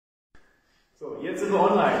So, jetzt sind wir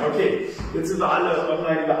online. Okay, jetzt sind wir alle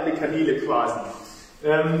online über alle Kanäle quasi.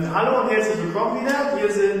 Hallo und herzlich willkommen wieder.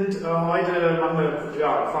 Wir sind heute machen wir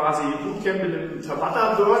quasi Bootcamp mit dem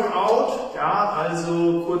Tabata Workout. Ja,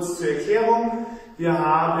 also kurz zur Erklärung. Wir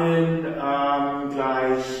haben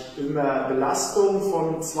gleich immer Belastung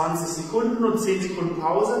von 20 Sekunden und 10 Sekunden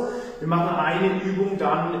Pause. Wir machen eine Übung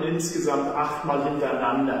dann insgesamt 8 Mal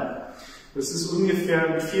hintereinander. Das ist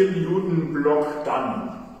ungefähr ein 4 Minuten Block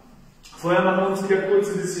dann. Vorher machen wir uns wieder kurz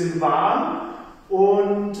ein bisschen warm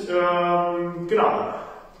und genau,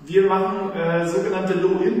 wir machen sogenannte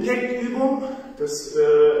Low-Impact-Übung. Das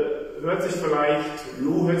hört sich vielleicht,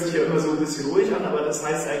 Low hört sich ja immer so ein bisschen ruhig an, aber das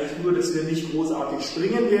heißt eigentlich nur, dass wir nicht großartig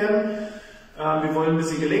springen werden. Wir wollen ein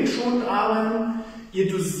bisschen gelenkschonend arbeiten.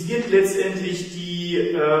 Ihr dosiert letztendlich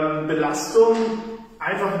die Belastung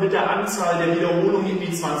einfach mit der Anzahl der Wiederholungen in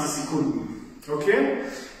die 20 Sekunden. Okay?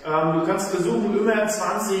 Du kannst versuchen, immer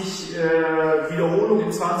 20 Wiederholungen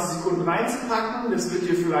in 20 Sekunden reinzupacken. Das wird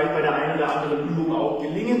dir vielleicht bei der einen oder anderen Übung auch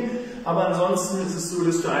gelingen. Aber ansonsten ist es so,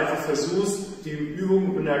 dass du einfach versuchst, die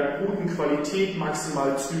Übung mit einer guten Qualität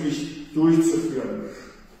maximal zügig durchzuführen.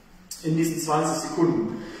 In diesen 20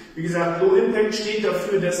 Sekunden. Wie gesagt, Low Impact steht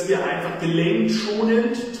dafür, dass wir einfach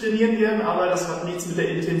gelenkschonend trainieren werden, aber das hat nichts mit der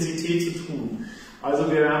Intensität zu tun.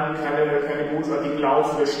 Also wir werden keine großartigen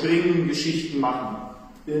Lauf- oder Springen-Geschichten machen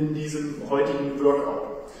in diesem heutigen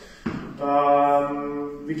Workout.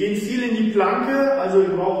 Wir gehen viel in die Planke, also ihr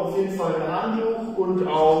braucht auf jeden Fall ein Handtuch und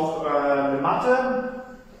auch eine Matte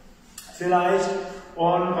vielleicht.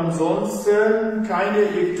 Und ansonsten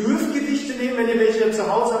ihr dürft Gewichte nehmen, wenn ihr welche zu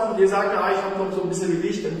Hause habt und ihr sagt, ich habe noch so ein bisschen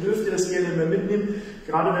Gewicht, dann dürft ihr das gerne immer mitnehmen.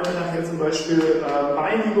 Gerade wenn wir nachher zum Beispiel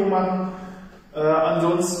Beinübung machen.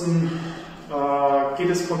 Ansonsten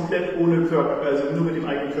geht es komplett ohne Körper, also nur mit dem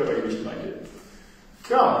eigenen Körpergewicht reingehen.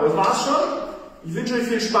 Ja, das war's schon. Ich wünsche euch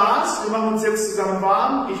viel Spaß. Wir machen uns jetzt zusammen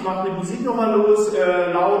warm. Ich mache die Musik nochmal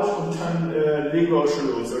laut und dann legen wir auch schon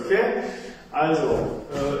los, okay? Also,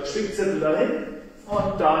 Spickzettel dahin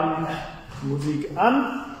und dann Musik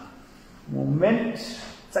an. Moment,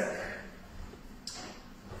 zack.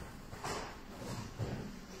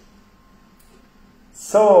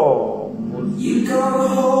 So, Musik.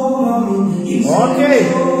 Okay.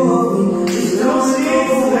 Los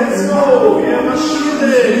geht's, let's go. Wir marschieren.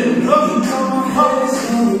 Hopp, hopp, hopp,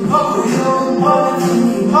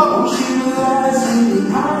 hopp, hopp.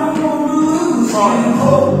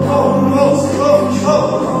 Hopp, hopp, hopp,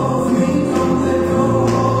 hopp.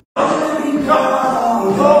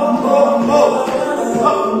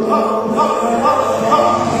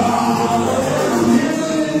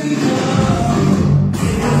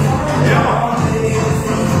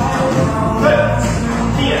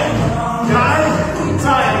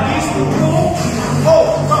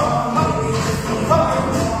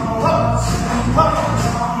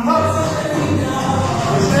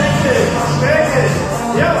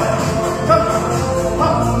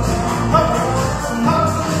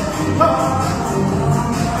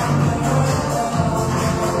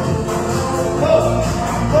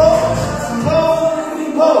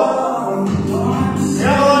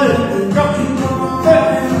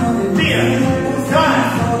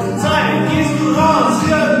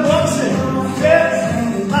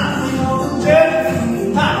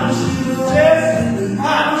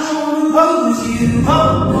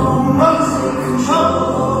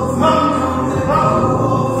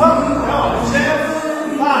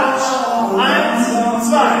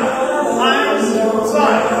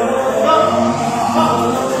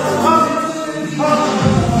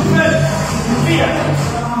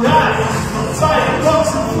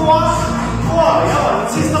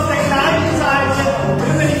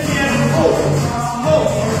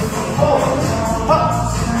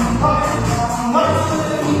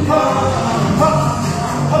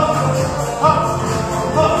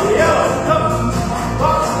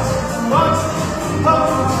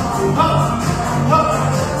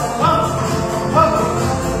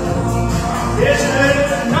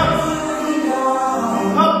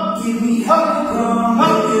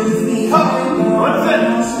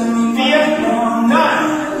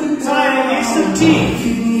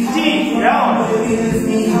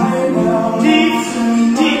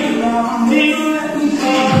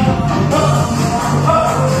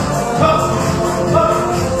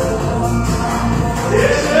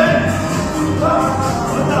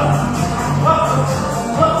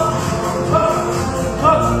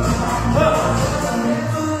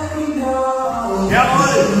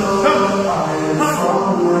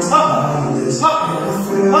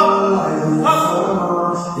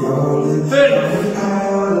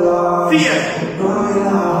 Vier,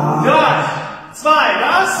 drei, zwei,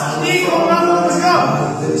 das. Knie hoch nach oben, komm.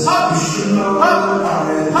 Hopp, hopp, hopp,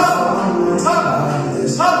 hopp,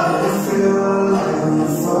 hopp.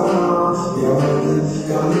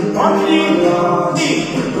 Und Knie, Knie,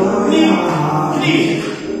 Knie, Knie.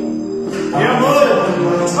 Jawohl.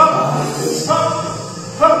 Hopp, hopp,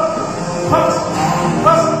 hopp, hopp,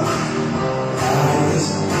 hopp.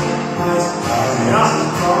 Ja.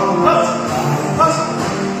 Hopp, hopp, hopp,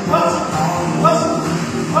 hopp, hopp,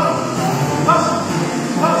 hopp,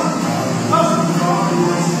 hopp, hopp.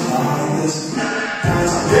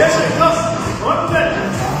 Sehr schön, los. Und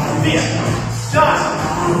 4, 3,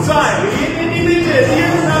 2. Wir gehen in die Mitte.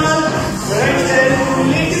 Hier an. Rechte Ellbogen,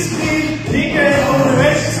 linkes Knie. Linke Ellbogen,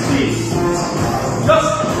 rechtes Knie. Los.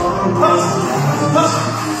 Hopp, hopp,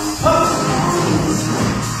 hopp.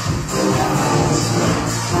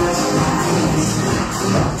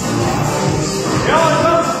 Ja,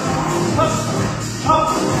 hopp, hopp, hopp,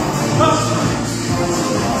 hopp.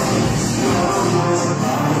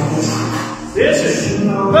 Sehr schön.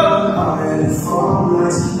 Hopp.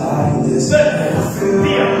 5,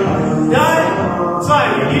 4, 3, 2.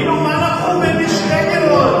 Wir gehen nochmal nach oben in die Strecke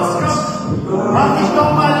los. Komm. Mach dich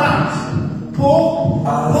nochmal lang. Hoch,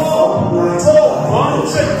 hoch, hoch. Und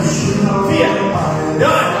 5, 4, 3,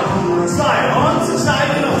 2. Und zur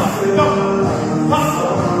Seite nochmal. Komm. Hopp,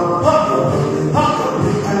 hopp, hopp,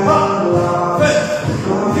 hopp. 5,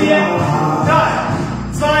 4, 3,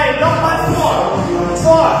 2. Nochmal vor.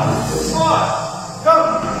 Vor, vor. Komm.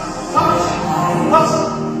 Hopp, hopp,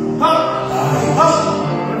 hopp, hopp.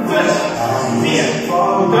 5, 4,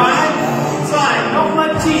 3, 2.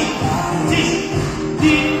 Nochmal tief, tief,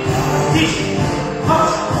 tief, tief.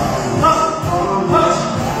 Hopp, hopp, hopp,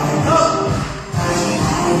 hopp.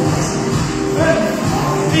 5,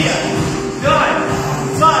 4, 3,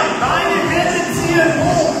 2. Beine Kette ziehen.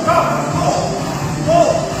 Hoch, komm, hoch,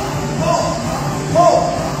 hoch, hoch, hoch.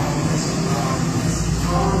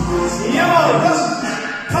 Jawohl, komm.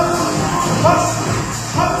 Hopp, hopp,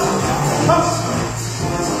 hopp, hopp.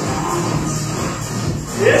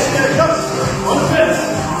 Sehr schnell, komm. Und 5,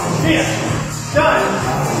 4, 3,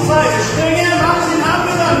 2. Wir springen, mach den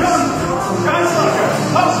Abgang, komm. Ganz locker.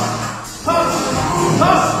 Hopp, hopp,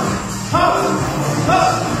 hopp, hopp,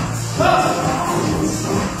 hopp, hopp.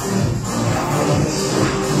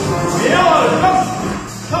 Jawohl, komm.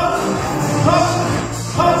 Hopp, hopp,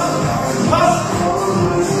 hopp, hopp.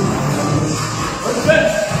 Und 5,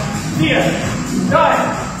 4, 3,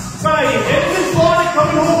 2. Hände vorne,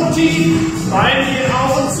 kommen hoch und tief. Beine gehen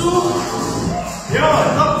auf und zu. Jawohl,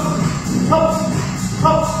 hopp, hopp,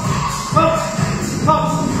 hopp, hopp, hopp,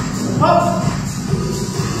 hopp.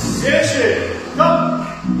 Sehr schön. Komm,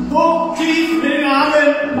 hoch, tief mit den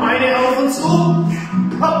Armen, Beine auf und zu.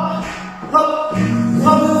 Hopp, hopp,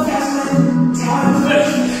 hopp. 5,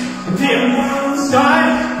 4, 3,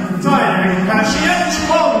 2. Kaschierten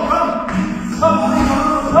Sprung, komm. Hopp,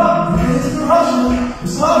 hopp, hopp,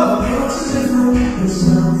 hopp.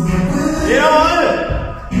 Jawohl.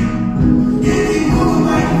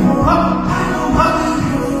 Hopp, hopp.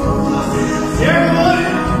 Sehr gut.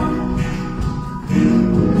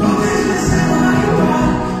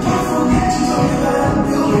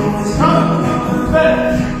 Komm.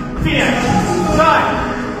 5, 4, 3,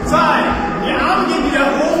 2. Die Arme gehen wieder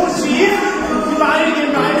hoch und tief. Die Beine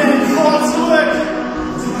gehen weiterhin vor und zurück.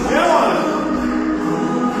 Jawohl.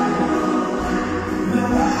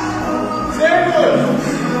 Sehr gut.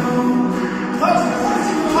 Hopp,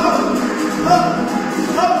 hopp, hopp,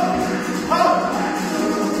 hopp, hopp.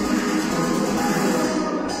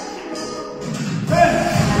 5,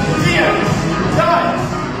 4, 3,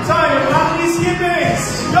 2. Wir machen die Skippings.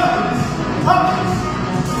 Hopp, hopp.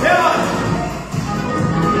 Jawohl.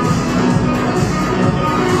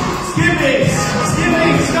 Skippings,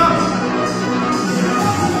 Skippings, komm.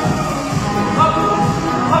 Hopp,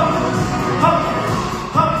 hopp, hopp,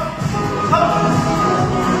 hopp, hopp.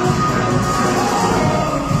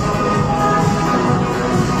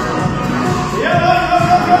 Jawohl, komm,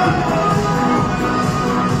 komm, komm.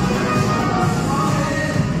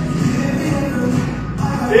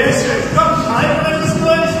 Sehr schön, komm, halten es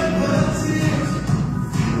durch.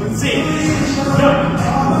 Und 10, 9,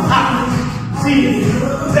 8, 7,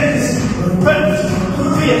 6, 5,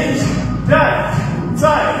 4, 3, 2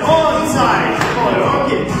 und Zeit.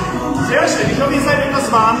 Okay. Sehr schön. Ich hoffe, ihr seid etwas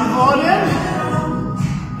warm geworden.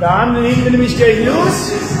 Dann legen wir nämlich gleich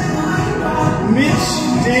los mit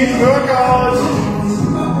dem Workout.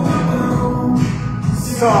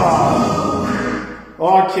 So.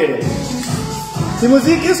 Okay. Die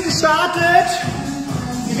Musik ist gestartet.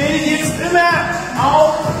 Sie werden jetzt immer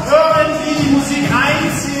auch hören, wie die Musik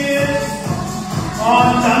einzählt.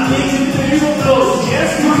 Und dann legen wir mit der Übung los. Die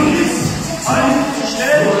erste Übung ist, zu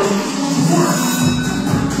schnell.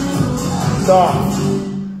 So.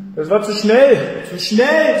 Das war zu schnell. Zu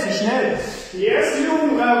schnell. Die erste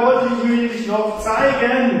Übung wollte ich nämlich noch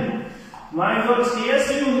zeigen. Mein Gott, die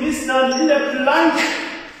erste Übung ist dann in der Plank.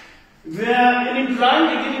 Wer in den Plank,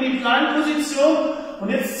 geht in die Plankposition und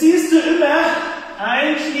jetzt ziehst du immer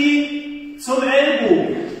ein Knie zum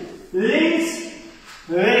Ellbogen. Links,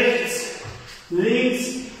 rechts, links,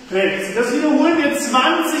 rechts. Das wiederholen wir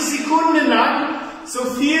 20 Sekunden lang, so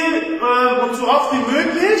viel und so oft wie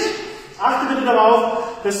möglich. Achte bitte darauf,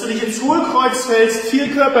 dass du nicht ins Hohlkreuz fällst, viel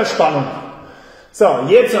Körperspannung. So,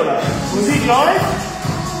 jetzt aber. Musik läuft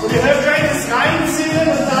und ihr hört gleich das Reinzählen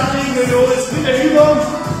und dann legen wir los mit der Übung.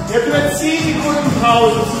 Ihr habt immer 10 Sekunden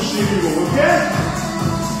Pause zwischen den Übungen, okay?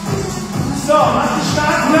 So, macht die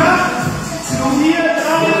stark nach. 4, 3,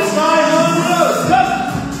 2, 0, los. Hopp,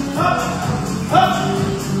 hopp, hopp,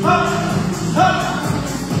 hopp, hopp.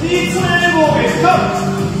 Knie zum Ellbogen, komm.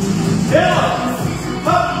 Ja,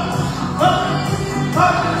 hopp, hopp,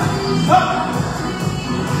 hopp, hopp.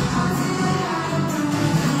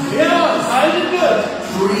 Ja, haltet gut.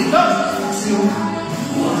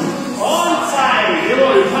 Und zeigen.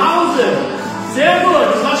 Jawohl, Pause. Sehr gut.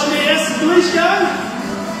 Das war schon der erste Durchgang.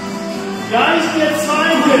 Gleich der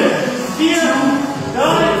zweite. 4, 3,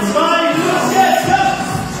 2, los jetzt.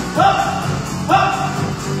 Hopp, hopp, hopp,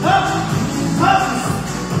 hopp, hopp.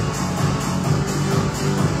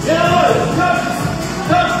 Jawohl, hopp,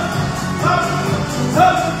 hopp, hopp,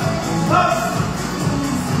 hopp, hopp.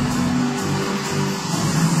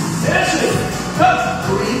 Sehr schön. Hopp,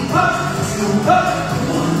 hopp, hopp, hopp.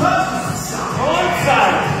 Und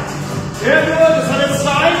zeigen. Sehr gut. Das war der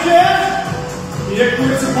zweite. Wieder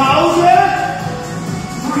kurze Pause.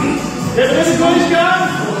 Der dritte Durchgang.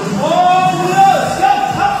 Und los. Hopp,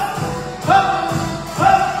 hopp, hopp,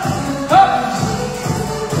 hopp, hopp.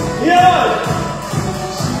 Jawohl.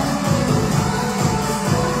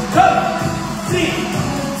 Hopp. Zieh,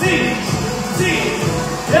 zieh, zieh.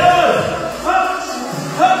 Jawohl. Hopp,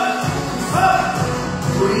 hopp, hopp.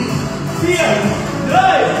 4, 3,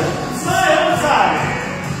 2 und zeigen.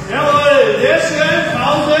 Jawohl. Sehr schön.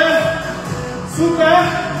 Pause. Super.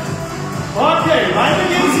 Okay, weiter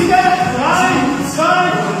geht's wieder. 3, 2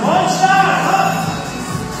 und Start. Hopp.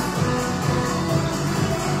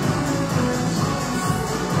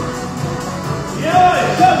 Jawohl,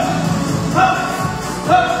 komm. Hopp,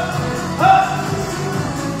 hopp, hopp.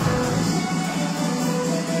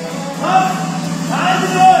 Hopp, halten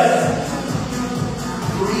durch.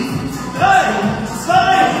 3, 2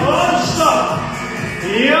 und Stopp.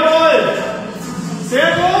 Jawohl.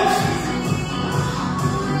 Sehr gut.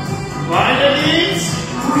 Weiter geht's.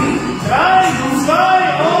 3, 2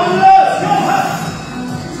 und los. Komm, hopp.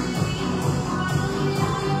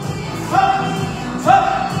 Hopp, hopp,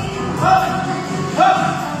 hopp, hopp.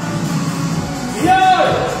 Jawohl.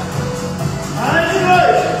 Halte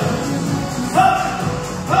durch. Hopp,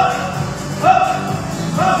 hopp, hopp,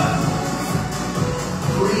 hopp.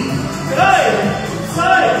 3,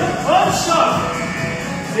 2 und Stopp.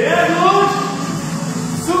 Sehr gut.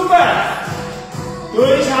 Super.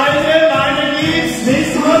 Durchhalten, weiter geht's,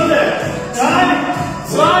 nächste Runde. 3,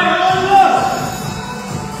 2 und los.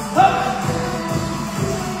 Hopp,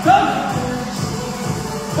 hopp,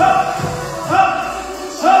 hopp, hopp,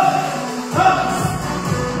 hopp, hopp.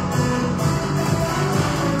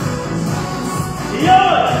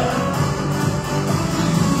 Jawohl.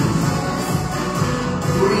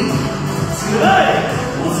 3,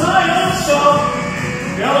 2 und Stopp.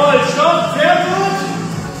 Jawohl, Stopp, sehr gut.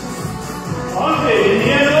 Okay, wir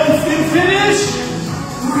nähern uns dem Finish.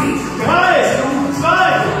 3,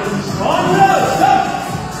 2 und los. Hopp.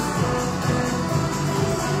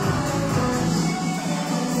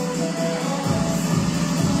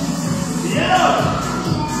 Ja.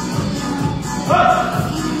 Hopp,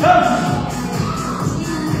 hopp.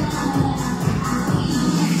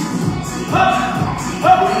 Hopp,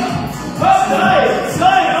 hopp, hopp. 3,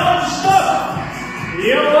 2 und Stopp.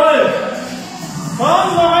 Jawohl. Komm,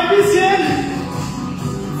 noch ein bisschen.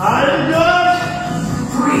 Halten durch.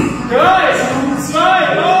 3, 2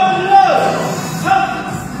 und los. Hopp.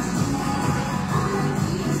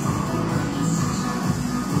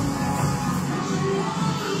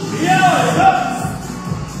 Ja, hopp.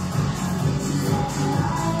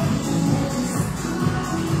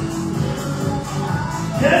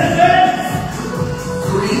 Jetzt,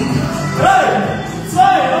 3, 2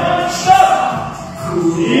 und Stopp.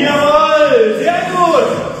 Jawohl, sehr gut.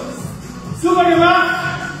 Super gemacht.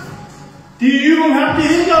 Die Übung habt ihr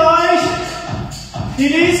hinter euch. Die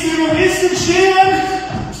nächste Übung ist im Stehen.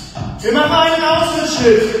 Wir machen einen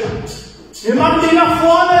Ausfallschritt. Wir machen den nach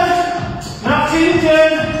vorne, nach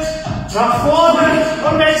hinten, nach vorne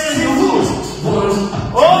und wechseln den Fuß. Und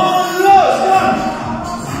los, komm.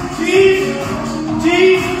 Tief,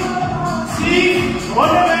 tief, tief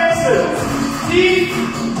und der Wechsel. Tief,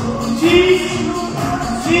 tief,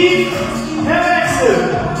 tief, der Wechsel.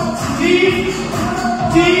 Tief,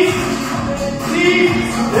 tief, tief,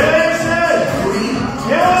 der Wechsel.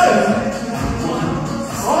 Jawohl.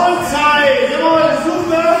 Und Zeit. Jawohl,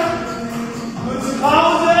 super. Kurze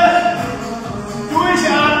Pause.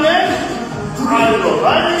 Durchatmen. Also,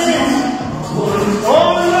 weiter geht's.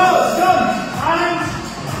 Und los, komm. 1,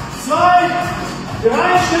 2, 3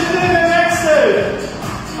 Schritte im Wechsel.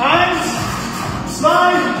 1, 2,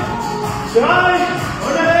 3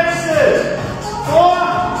 und der Wechsel. Vor,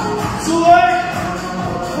 zurück,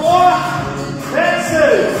 vor,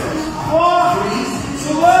 Wechsel. Vor,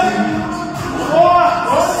 zurück, vor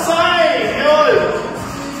und Zeit. Jawohl.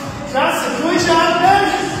 Klasse, durchatmen.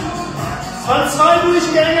 Und 2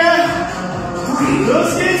 Durchgänge.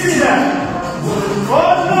 Los geht's wieder.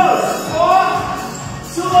 Und los. Vor,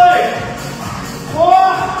 zurück.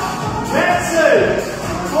 Vor, Wechsel.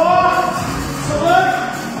 Vor, zurück.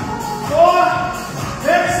 Vor,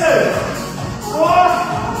 Wechsel. Vor,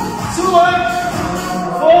 zurück.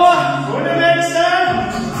 Vor, und im Wechsel.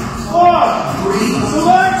 Vor,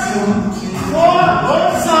 zurück. Vor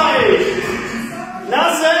und Zeit.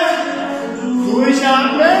 Klasse.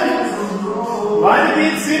 Durchatmen. Weiter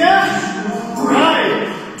geht's wieder. 3,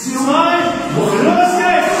 2, los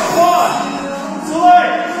geht's. Vor,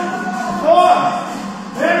 zurück, vor,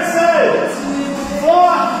 Wechsel,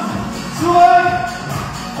 vor, zurück,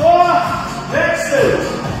 vor, Wechsel,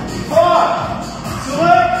 vor,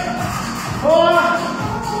 zurück, vor,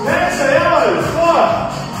 Wechsel, jawohl, vor,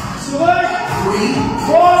 zurück,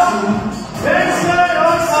 vor, Wechsel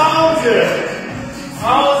und Pause.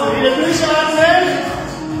 Pause, wieder durchatmen.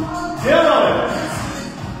 Jawohl.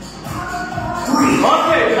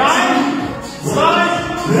 Okay, 3, 2,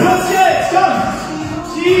 los geht's, komm!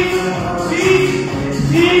 Tief, tief,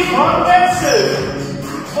 tief und Wechsel.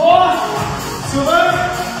 Vor, zurück,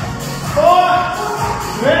 vor,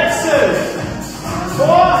 Wechsel.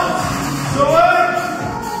 Vor, zurück,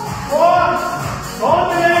 vor und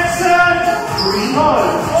Wechsel. Toll.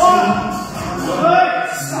 Vor, zurück,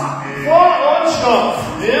 vor und Stopp.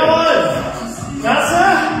 Jawohl. Klasse.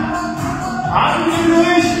 Atmen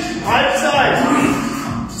durch. Halbzeit.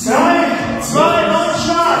 3, 2 und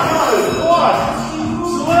Start. Vor,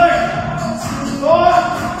 zurück, vor,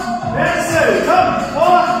 Wechsel. Komm,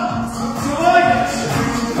 vor, zurück,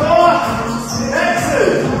 vor, Wechsel.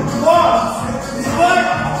 Vor, zurück,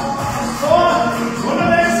 vor, und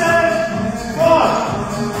Wechsel. Vor,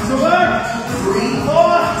 zurück,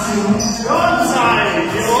 vor, und Zeit.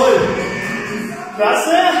 Jawohl.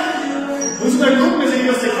 Klasse. Müssen wir gucken, dass ich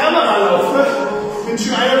aus der Kamera laufe. Ich bin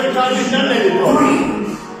schon einmal total durcheinander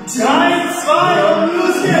gekommen. 3, 2 und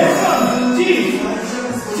los geht's. Tief,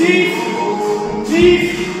 tief, tief,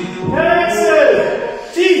 Wechsel.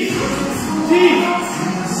 Tief, tief,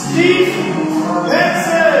 tief,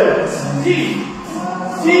 Wechsel. Tief,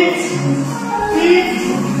 tief, tief,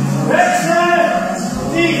 Wechsel.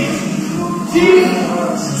 Tief, tief,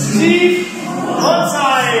 tief und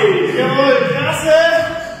Zeit. Jawohl, klasse.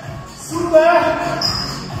 Super.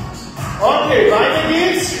 Okay, weiter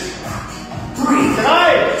geht's.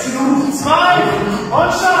 3, 2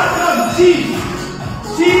 und Start. Komm, tief,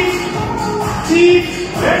 tief, tief,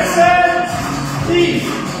 Wechsel. Tief,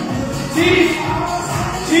 tief,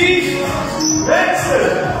 tief, Wechsel.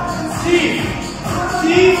 Tief,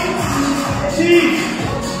 tief, tief,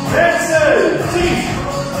 Wechsel. Tief,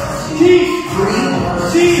 tief,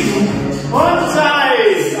 tief und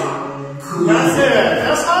Zeit. Klasse,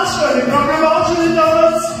 das war's schon. Den Block haben wir auch schon hinter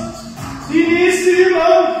uns. Die nächste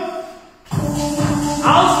Übung.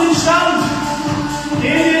 Aus dem Stand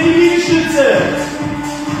gehen wir in die Liegestütze.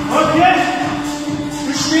 Okay?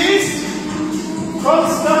 Du stehst,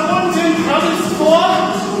 kommst nach unten, krabbelst vor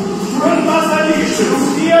und machst ein Liegestütz.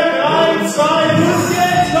 4, 3, 2, los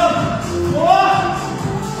geht's. Komm. Vor,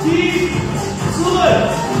 tief, zurück.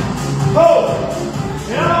 Hoch.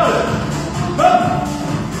 Jawohl. Komm.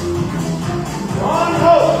 Und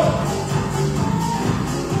hoch.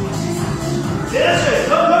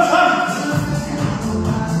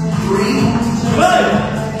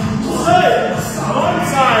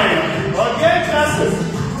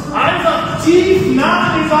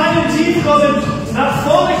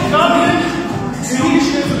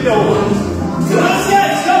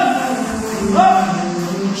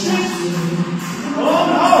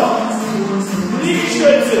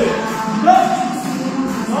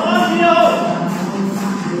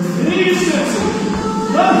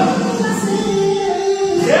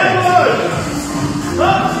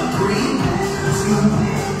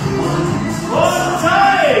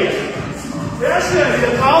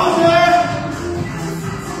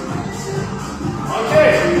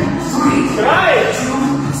 3,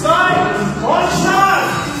 2 und Start.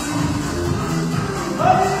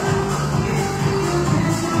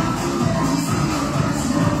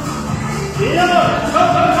 Ja,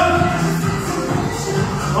 komm.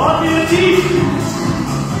 Und wieder tief.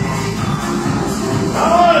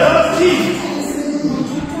 Jawohl, hör tief.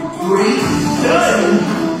 3,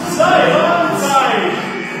 2 und 2.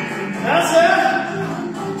 Klasse.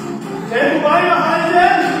 Tempo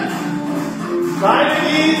beibehalten. Weiter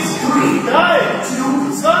geht's. 3,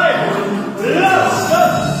 2, los.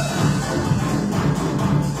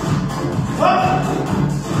 Hopp.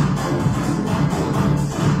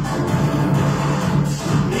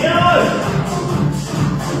 Jawohl.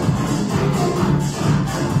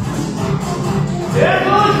 Sehr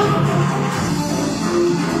gut.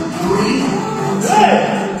 3,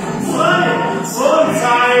 2 und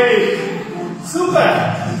Zeit. Super.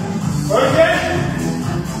 Okay.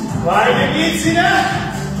 Weiter geht's wieder.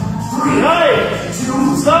 3,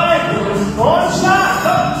 2 und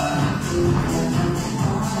Start.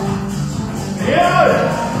 Jawohl.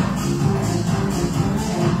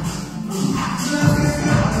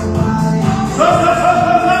 Hopp.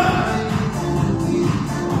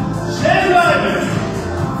 Schnell bleiben.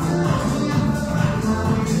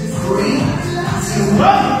 3,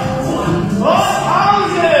 2 und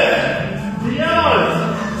Pause. Jawohl.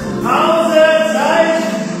 Pause, Zeit.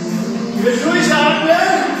 Wir durchatmen.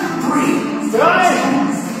 3,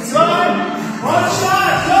 2 und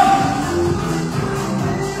Start.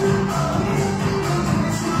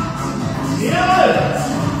 Jawohl.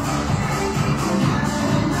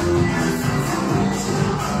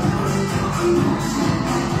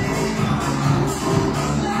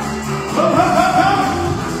 Komm.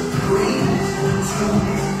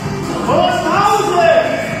 Und Pause.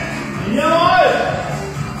 Jawohl.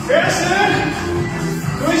 Sehr schön.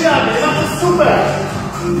 Durchatmen. Ihr macht das super.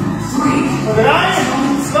 3, 2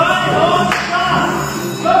 und Start.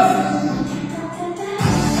 Los.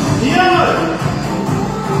 Jawohl.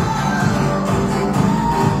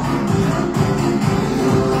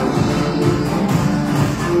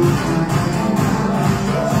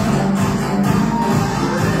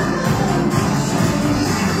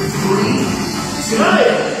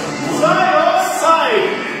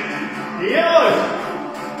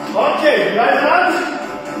 Okay, bleib dran.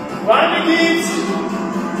 Weiter geht's.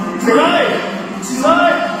 3,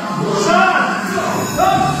 2, Start.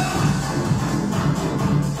 Komm. Komm.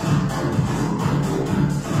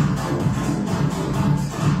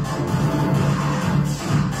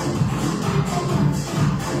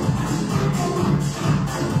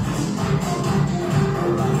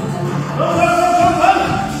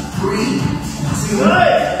 3,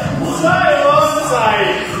 2 und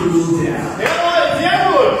Zeit. Jawohl, sehr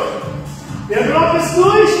gut. Der Block ist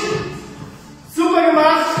durch. Super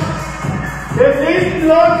gemacht. Der nächste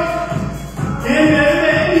Block. Gehen wir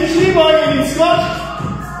in die Kniebeuge, in den Squat.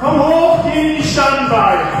 Komm hoch, gehen in die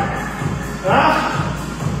Standbeine. Ja?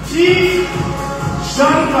 Tief,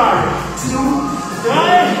 Standbeine. 3,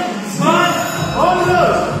 2 und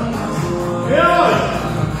los. Jawohl.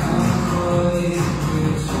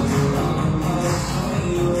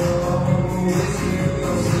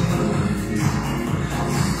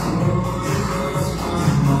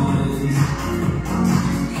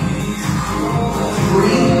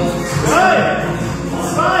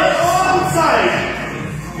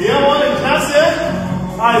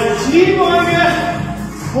 Also Kniebeuge,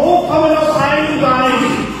 hochkommen auf ein Bein.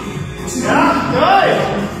 Ja, 3,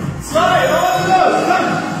 2 und los. Komm.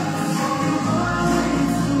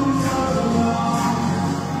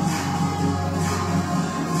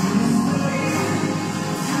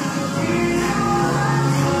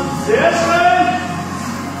 Sehr schön.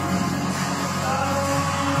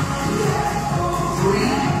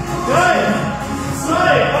 3,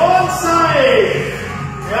 2 und Zeit.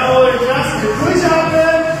 Jawohl, klasse.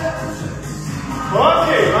 Durchatmen.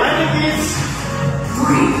 Okay, weiter geht's.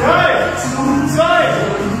 3, 2,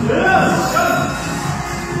 los, komm.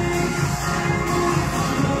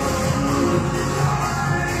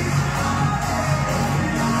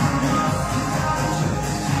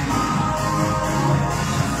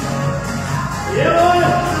 Jawohl.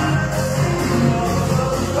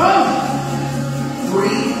 Komm.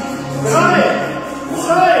 3,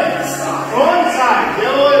 2 und Zeit.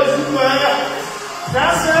 Jawohl, super.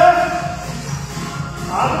 Klasse.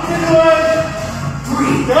 Abgedrückt.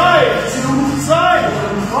 3, 2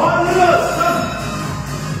 und los. Komm.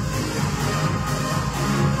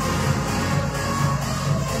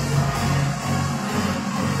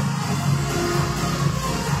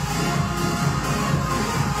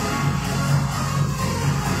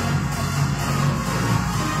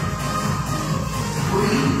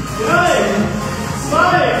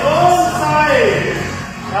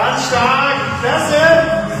 stark. Klasse.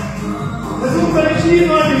 Versucht bei den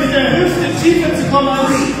Kniebeugen mit der Hüfte tiefer zu kommen als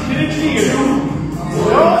mit den Kniegelenken.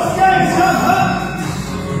 Los geht's, komm, komm.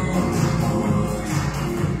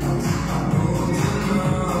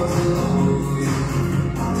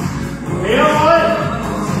 Jawohl.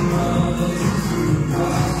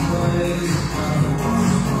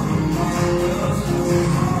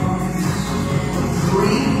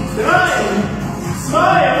 Drei,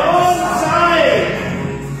 zwei und Zeit.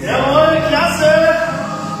 Jawohl, klasse.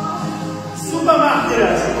 Super macht ihr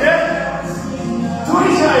das, okay?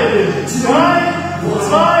 Durchhalten. 3,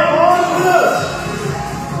 2 und plus.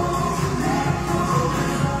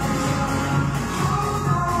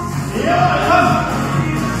 Ja, komm.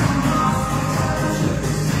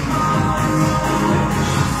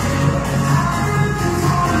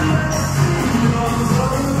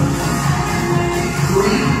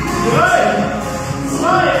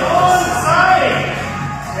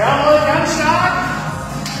 Jawohl, ganz stark.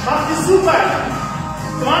 Macht es super.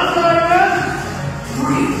 Dranbleiben.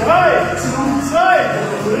 3, 2,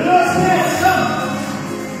 los geht's, komm.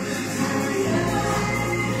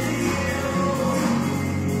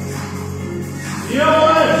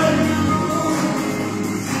 Jawohl.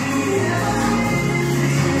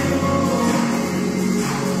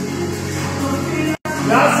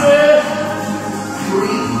 Klasse.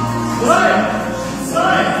 3, 2,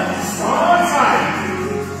 und 2.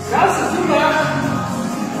 Das ist super.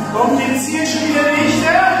 Kompliziert schon wieder nicht, ne?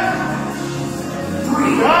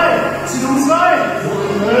 3, 2,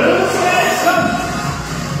 los geht's, komm.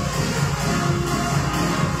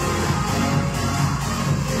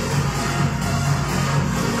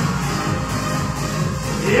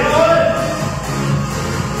 Jawohl.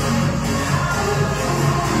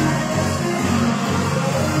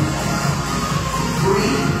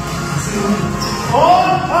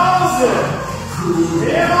 Und Pause.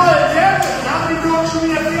 Jawohl, ja, nach dem Block schon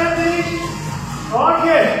wieder fertig.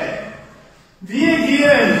 Okay, wir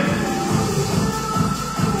gehen.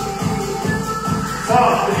 So,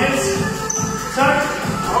 und jetzt, zack,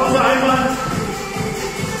 Pause einmal.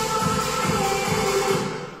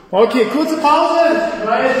 Okay, kurze Pause,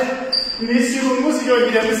 weil die nächste Übung muss ich euch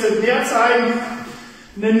wieder ein bisschen mehr zeigen.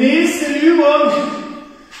 In der nächsten Übung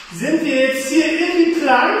sind wir jetzt hier in die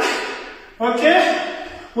Plank, okay?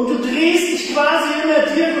 Und du drehst dich quasi immer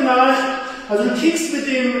diagonal, also du kickst mit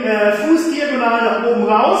dem Fuß diagonal nach oben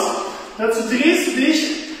raus, dazu drehst du dich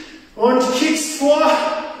und kickst vor,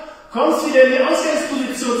 kommst wieder in die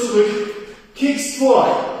Ausgangsposition zurück, kickst vor.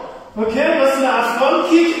 Okay, du hast eine Art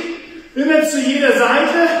Frontkick, immer zu jeder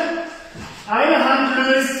Seite, eine Hand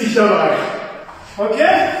löst sich dabei.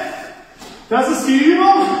 Okay, das ist die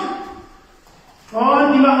Übung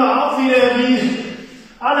und die machen wir auch wieder wie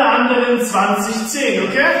alle anderen 20-10,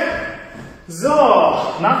 okay? So,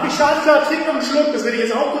 nach dem Schaltklar, trink noch einen Schluck, das werde ich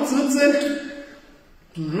jetzt auch kurz nutzen.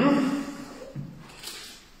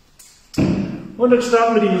 Und dann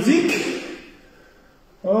starten wir die Musik.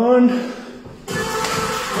 Und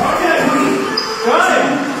okay, 3,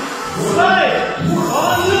 2,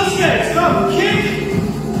 und los geht's, komm, kick,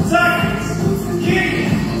 zack, kick,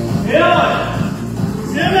 jawohl,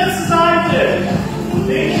 immer zur Seite,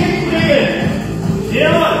 den Kick bringen.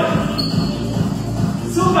 Jawohl!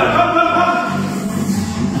 Super, komm, komm, komm!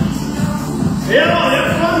 Jawohl,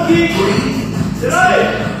 jetzt Frontkick! 3,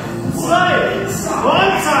 2,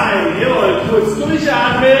 und Zeit! Jawohl, kurz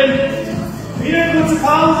durchatmen! Wieder eine kurze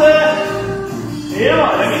Pause!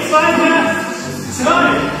 Jawohl, dann geht's weiter! 2,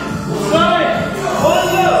 und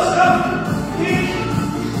los! Komm! Kick!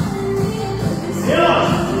 Jawohl!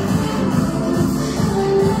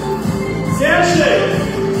 Sehr schön!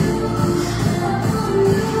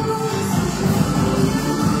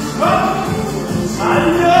 Komm!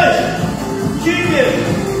 Halten durch! Kicken!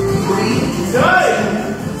 3,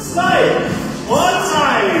 2 und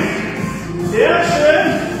 2! Sehr schön!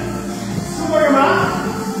 Super gemacht!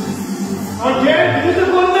 Okay, dritte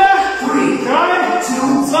Runde! 3,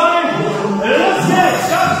 2, los geht's!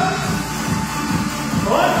 Komm!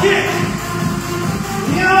 Und kick!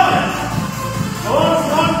 Jawohl! Und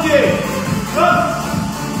Frontkick! Komm!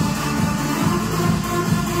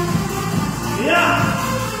 Ja!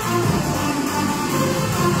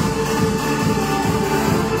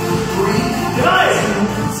 3,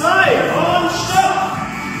 2 und stopp!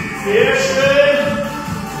 Sehr schön!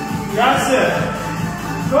 Klasse!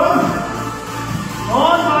 Komm!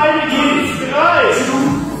 Und beide geht's! 3,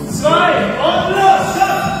 2 und los!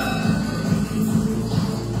 Stopp!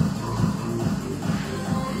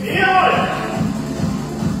 Jawohl!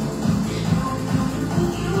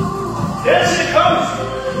 Sehr schön, kommt!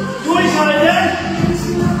 Durchhalten!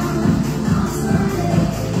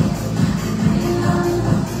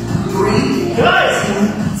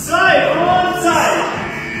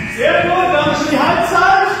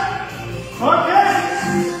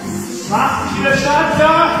 Mach dich wieder stark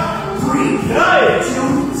da. 3,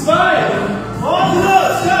 2, und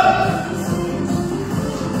los, komm!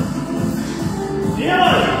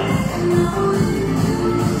 Jawohl!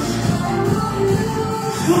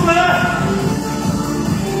 Super!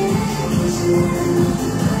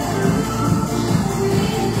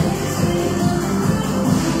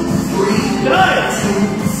 3,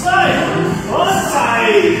 2, und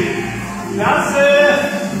Zeit! Klasse!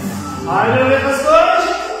 Eine etwas durch.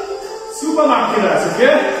 Super macht ihr das,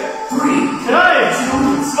 okay? 3,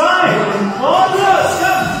 2, und los,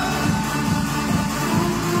 komm!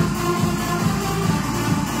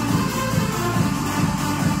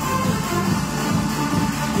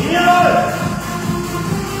 Jawohl!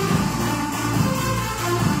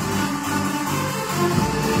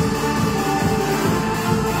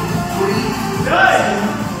 Drei,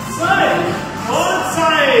 zwei, und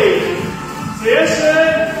Zeit! Sehr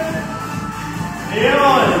schön!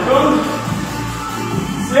 Jawohl, komm!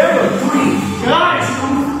 Sehr gut! 3,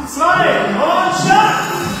 2, und Start!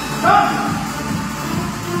 Komm!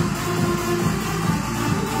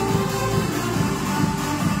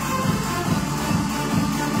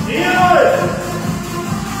 Jawohl!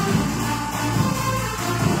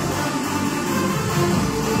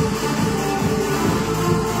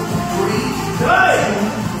 Drei,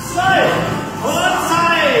 zwei, und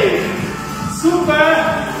Zeit! Super!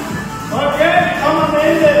 Okay, wir kommen am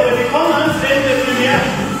Ende, oder wir kommen ans Ende für mehr.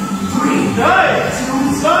 3,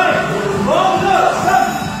 2, und los! Komm!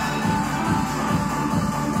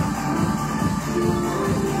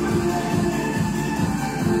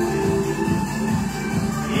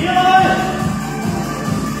 Jawohl!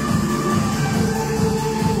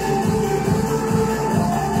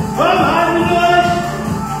 Komm, halten durch!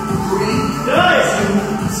 3,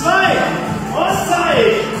 2, und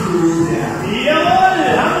Zeit! Jawohl!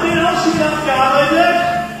 Haben wir den auch schon abgearbeitet?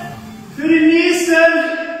 Für den nächsten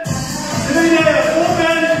sind wir wieder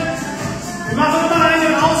oben. Wir machen immer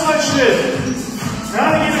einen Ausfallschritt. Ja,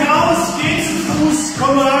 wir gehen raus, gehen zum Fuß,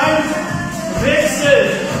 kommen rein, wechseln.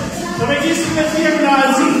 Dabei gehst du wieder diagonal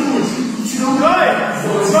zum Fuß. 3,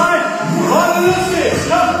 2, und los geht's.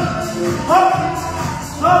 Hopp, hopp,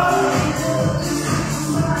 hopp.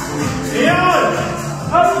 Jawohl.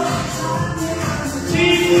 Hopp.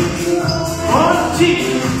 Tief. Und tief.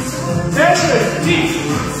 Sehr schön. Tief.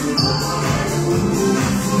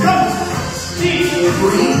 Komm. Tief.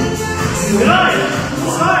 3,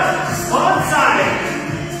 2, und Zeit.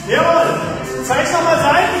 Jawohl. Zeig's nochmal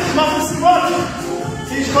seitlich. Ich mache das Wort.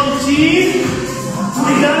 Ich komme tief.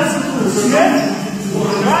 Und dann zum Fuß. Okay?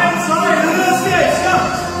 3, 2, und los geht's. Komm.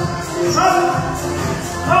 Hopp.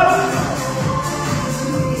 Hopp.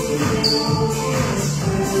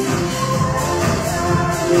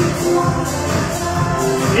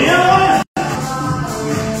 Jawohl!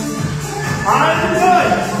 Halten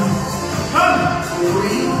durch! Komm!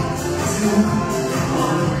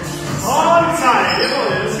 Und Zeit!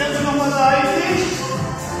 Jawohl! Das Ganze nochmal seitlich.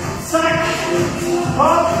 Zack!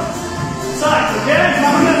 Hopp! Zack! Okay? Wir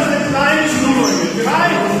machen das mit kleinen Übungen. 3,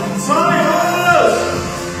 2, und los!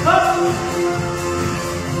 Hopp!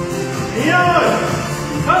 Jawohl!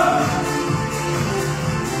 Hopp!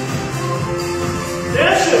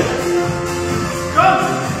 Sehr schön! Komm!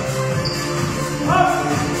 Hopp!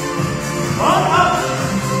 Und ab!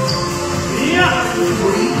 Ja!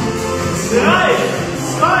 3,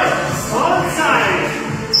 2, und Zeit!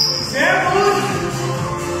 Sehr gut!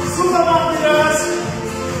 Super macht ihr das!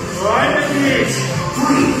 Rein mit nichts!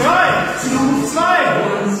 3, 2,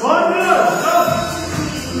 und los! Hopp!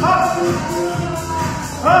 Hopp!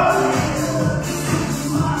 Hopp!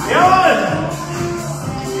 Jawohl!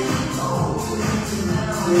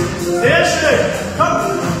 Sehr schön! Komm!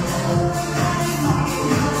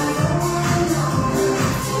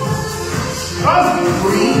 Komm!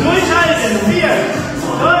 Durchhalten! 4,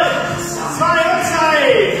 0, 2 und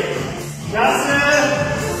Zeit! Klasse!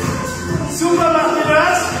 Super macht ihr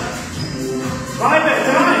das! Weiter!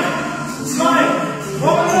 3, 2,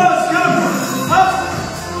 und los! Komm! Hopp!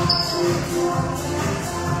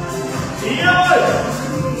 Jawohl!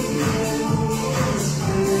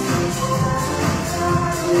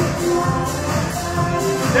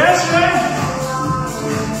 Sehr schön!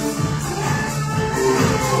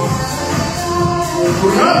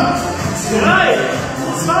 Komm! 3,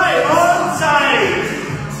 2, und Zeit!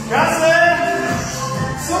 Klasse!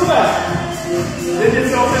 Super! Wir sind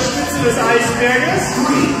jetzt auf der Spitze des Eisberges.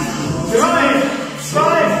 3, 2,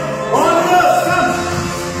 und los! Komm!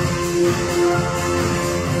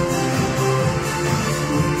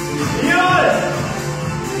 Jawohl!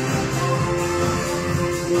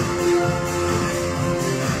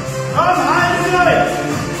 Komm, halt durch!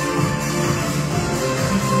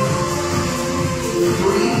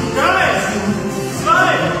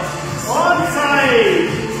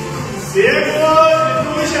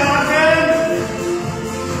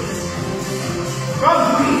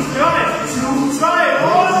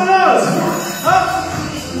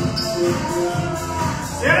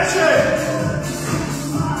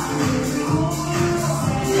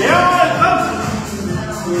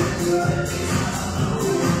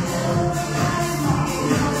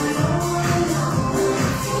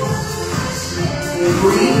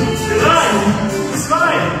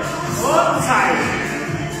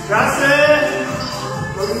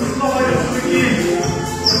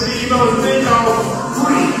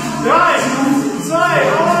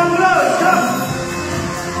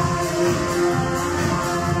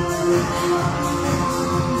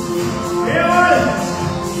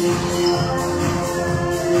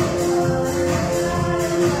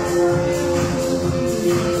 Komm,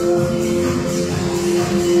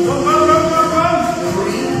 komm, komm, komm, komm.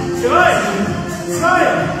 3, 2.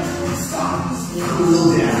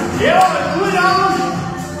 Ja, cool down.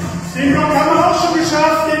 Den Block haben wir auch schon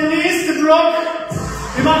geschafft. Der nächste Block.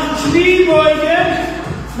 Wir machen Kniebeugen.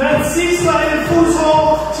 Dann ziehst du einen Fuß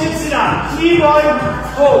hoch, tippst ihn an. Kniebeugen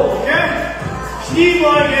hoch. Okay?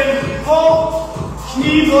 Kniebeugen hoch.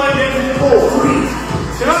 Kniebeugen hoch.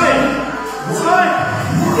 3, 2.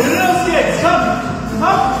 Los geht's. Komm.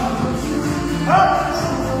 Hopp. Hopp.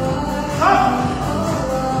 Hopp.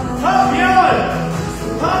 Hopp. Jawohl.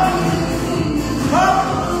 Hopp. Hopp.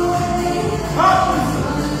 Hopp.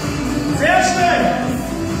 Sehr schnell.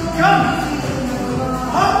 Komm.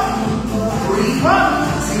 Hopp. Hopp.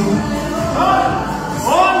 Hopp.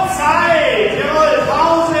 Und Zeit. Jawohl.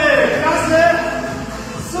 Pause. Klasse.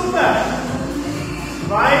 Super.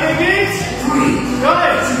 Weiter geht's. 3,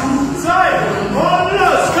 2. Und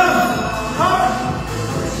los. Komm. Hopp.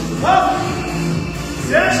 Hopp.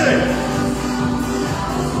 Sehr schön.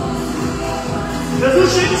 Versuch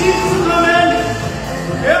schön tief zu kommen.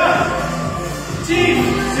 Ja. Tief.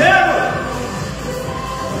 Sehr gut.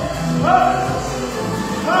 Hopp.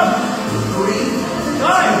 Hopp. 3,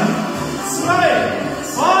 2.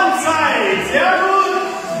 Und Zeit. Sehr gut.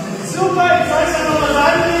 Super. Jetzt heißt er nochmal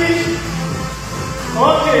seitlich.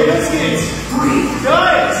 Okay, los geht's. 3,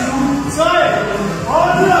 2.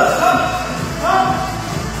 Und los. Hopp. Hopp.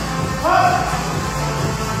 Hopp.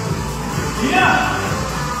 Ja.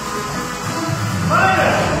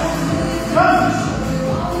 Weiter. Komm.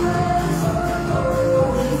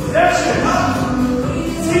 Sehr schön.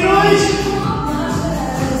 Zieh durch.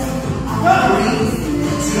 Komm.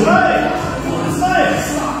 3, 2.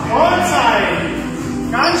 Und Zeit.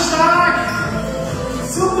 Ganz stark.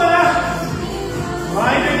 Super.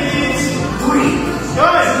 Weiter geht's.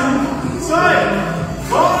 3, 2.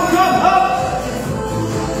 Und komm. Hopp.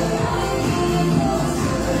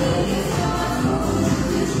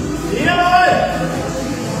 Jawohl!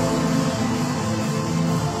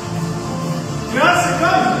 Klasse,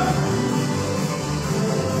 komm!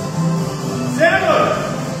 Sehr gut!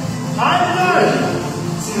 Halte durch!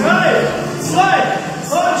 3, 2,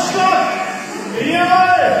 und stopp!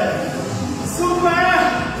 Jawohl! Super!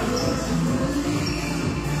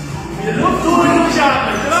 Die Luft holen,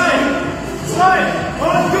 durchatmen! 3, 2,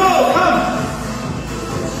 und go! Komm!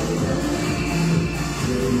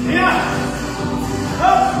 Ja!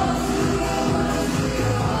 Hopp!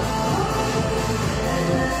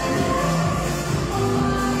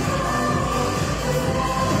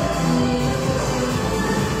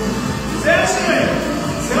 Sehr schön.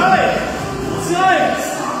 3, 2,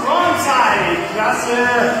 und Zeit. Klasse.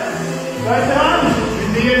 Bleibt dran.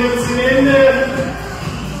 Wir nähern uns dem Ende.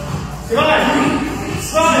 3,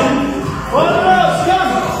 2, und los.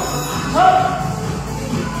 Komm. Hopp.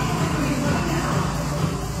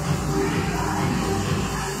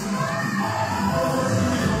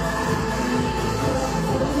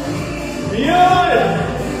 Jawohl.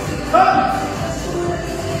 Komm.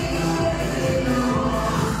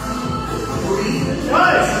 3,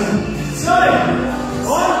 2,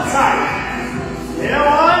 und Zeit.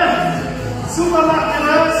 Jawohl. Super, macht ihr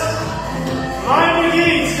das. Weiter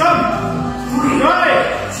geht's. Komm. 3,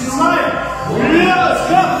 2, los.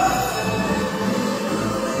 Komm.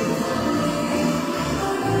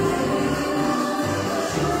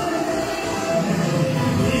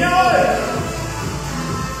 Jawohl.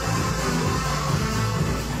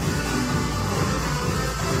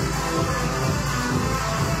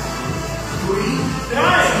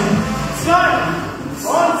 Drei, 2,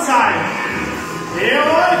 und Zeit.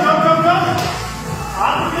 Jawohl, komm, komm, komm.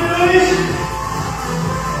 Atme durch.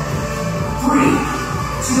 3,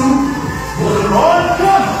 2, und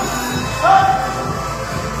komm. Hopp.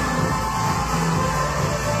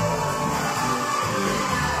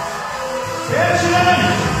 Sehr schön.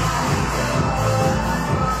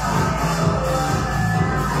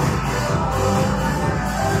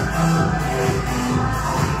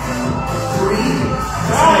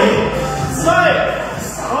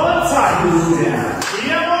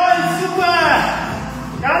 Jawohl, super!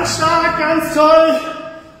 Ganz stark, ganz toll!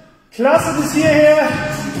 Klasse bis hierher!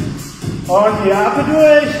 Okay, Atme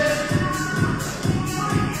durch!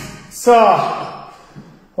 So,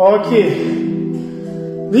 okay.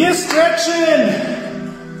 Wir stretchen!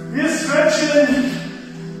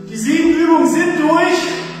 Die 7 Übungen sind durch.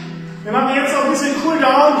 Wir machen jetzt noch ein bisschen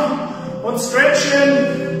Cooldown und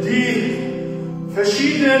stretchen die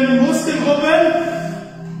verschiedenen Muskelgruppen.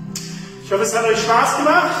 Ich hoffe, es hat euch Spaß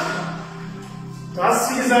gemacht. Das,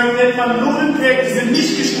 wie gesagt, nennt man Low Impact. Die sind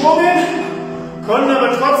nicht gesprungen, konnten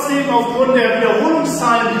aber trotzdem aufgrund der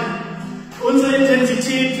Wiederholungszahlen unsere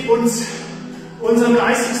Intensität uns unserem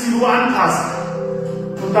Leistungsniveau anpassen.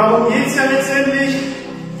 Und darum geht es ja letztendlich.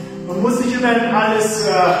 Man muss nicht immer alles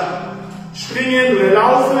springen oder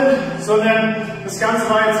laufen, sondern das Ganze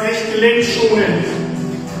war jetzt recht gelenkschonend.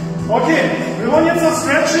 Okay, wir wollen jetzt noch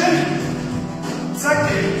stretchen. Zack.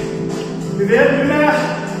 Wir werden immer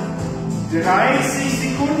 30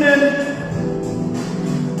 Sekunden.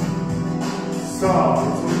 So,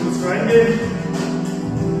 jetzt muss ich kurz reingehen.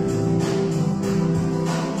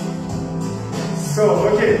 So,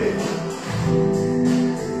 okay.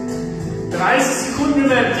 30 Sekunden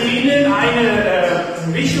über dehnen,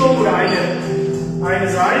 eine Richtung oder eine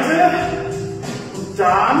Seite. Und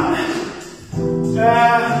dann,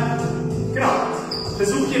 genau,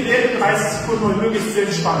 versucht ihr während 30 Sekunden mal möglichst zu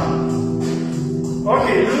entspannen.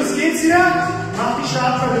 Okay, los geht's hier. Macht die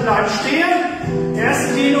Startbahn, bleibt stehen.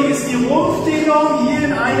 Erste Dehnung ist die Rumpfdehnung, hier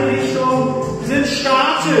in eine Richtung. Wir sind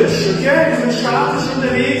statisch, okay? Wir sind statisch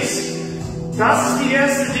unterwegs. Das ist die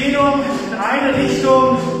erste Dehnung in eine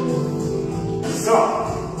Richtung. So.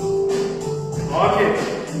 Okay.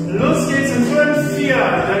 Los geht's in 5, 4, 3,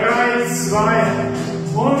 2.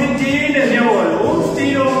 Und wir dehnen, jawohl.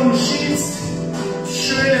 Rumpfdehnung, schießt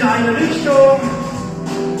schön in eine Richtung.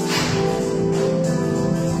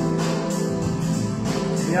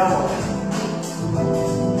 Jawohl.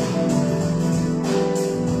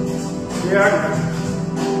 Sehr gut.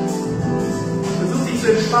 Versucht dich zu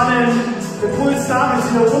entspannen. Der Puls darf jetzt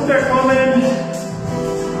wieder runterkommen.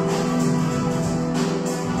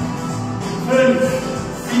 5,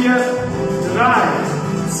 4, 3,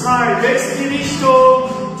 2, wechselt die Richtung.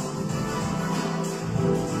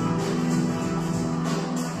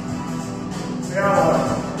 Ja.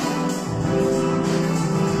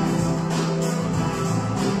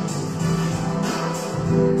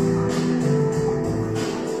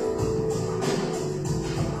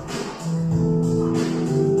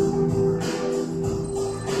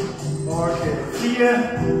 Okay,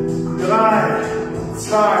 4, 3,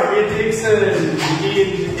 2, wir wechseln, wir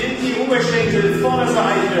gehen in die Oberschenkel,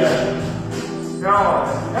 Vorderseite. Ja,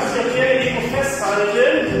 kannst du ja gerne irgendwo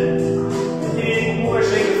festhalten. Wir gehen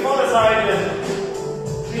Oberschenkel, Vorderseite.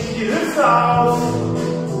 Richten die Hüfte auf.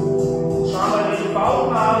 Schauen wir in die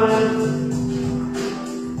Bauchnabel.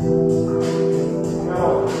 Ja.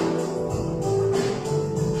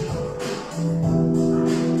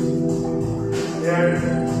 Sehr gut.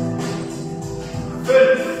 5,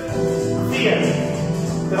 4,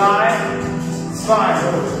 3, 2,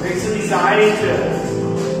 wechsel die Seite.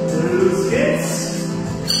 Los geht's.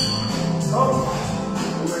 Hopp.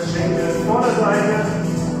 Oberschenkel, Vorderseite.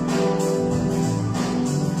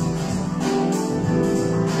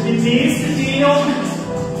 Für die nächste Dehnung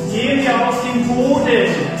gehen wir auf den Boden.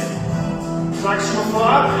 Sag ich schon mal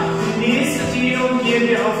vorab. Für die nächste Dehnung gehen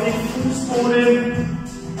wir auf den Fußboden.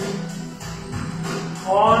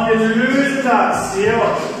 Und wir lösen das. Ja.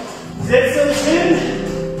 Setzen uns hin.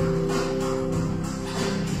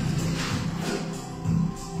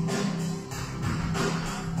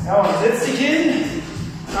 Ja, und setz dich hin.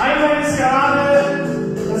 Ein Bein ist gerade,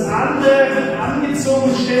 das andere wird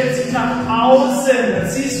angezogen, stellt sich nach außen. Dann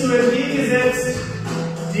ziehst du entgegengesetzt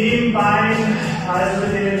dem Bein, also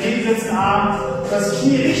mit dem entgegengesetzten Arm, das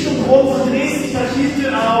Knie Richtung Rumpf und drehst dich nach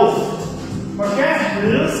hinten auf. Okay,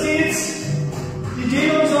 los geht's. Die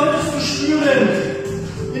Dehnung solltest du spüren.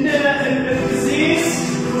 Im Gesäß,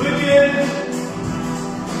 im Rücken.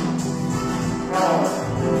 Ja.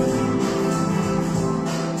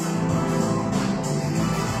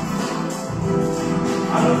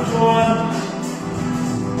 Adduktoren.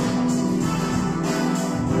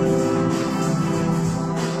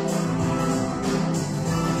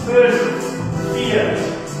 Fünf, 4,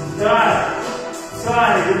 3, 2.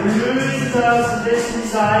 Wir lösen das und lässt die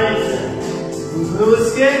Seite. Und los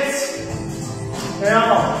geht's.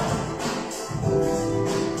 Ja.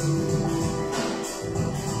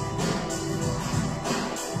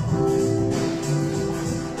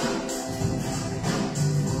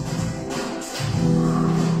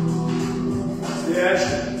 Sehr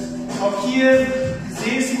schön. Auch hier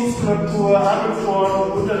Gesäßmuskulatur, Adduktoren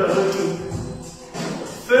und unterer Rücken.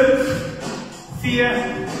 5, 4,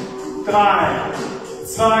 3,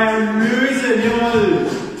 2 und lösen. Jawohl.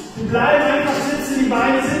 Wir bleiben einfach sitzen, die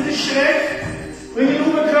Beine sind gestreckt. Bring den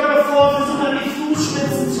Oberkörper vor, versuch an die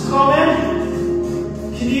Fußspitzen zu kommen.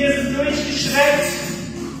 Knie sind durchgestreckt.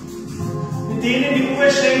 Wir dehnen die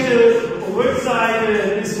Oberschenkel,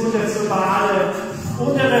 Rückseite bis runter zur Wade,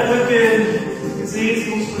 unter der Rücken,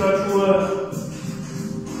 Gesäßmuskulatur.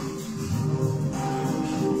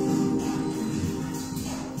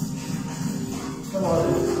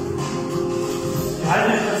 Wir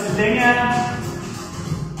halten etwas länger.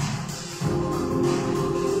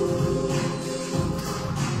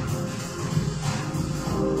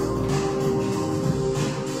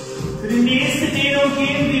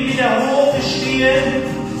 wieder hoch, wir stehen.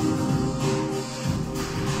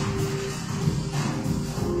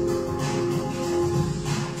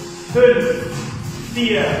 5,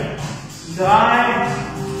 4, 3,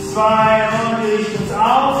 2 und wir richten uns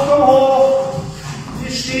auf, komm hoch.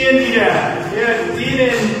 Wir stehen wieder. Wir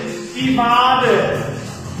dehnen die Wade.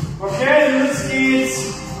 Okay, los geht's.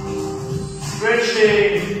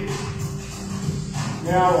 Stretching.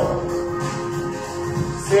 Jawohl.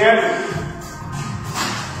 Sehr gut.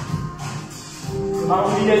 Wir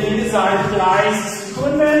machen wieder jede Seite 30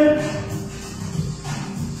 Sekunden.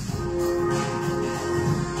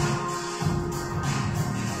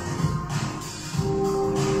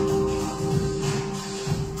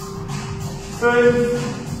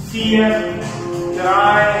 Fünf, 4,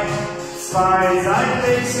 3, 2,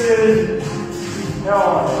 Seitenwechsel.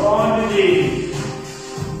 Ja, und bewegen.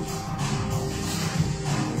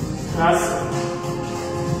 Klasse.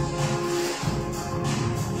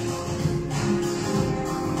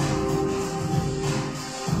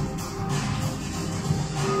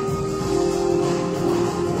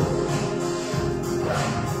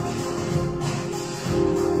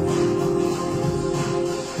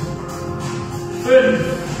 Fünf,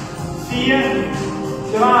 4,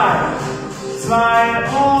 3, 2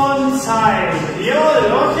 und Zeit.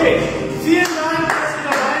 Jawohl, okay. Vielen Dank, dass ihr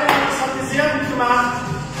dabei wart. Das habt ihr sehr gut gemacht.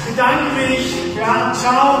 Ich bedanke mich. Ja,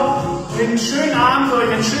 ciao. Einen schönen Abend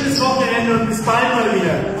euch, ein schönes Wochenende und bis bald mal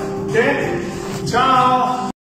wieder. Okay? Ciao.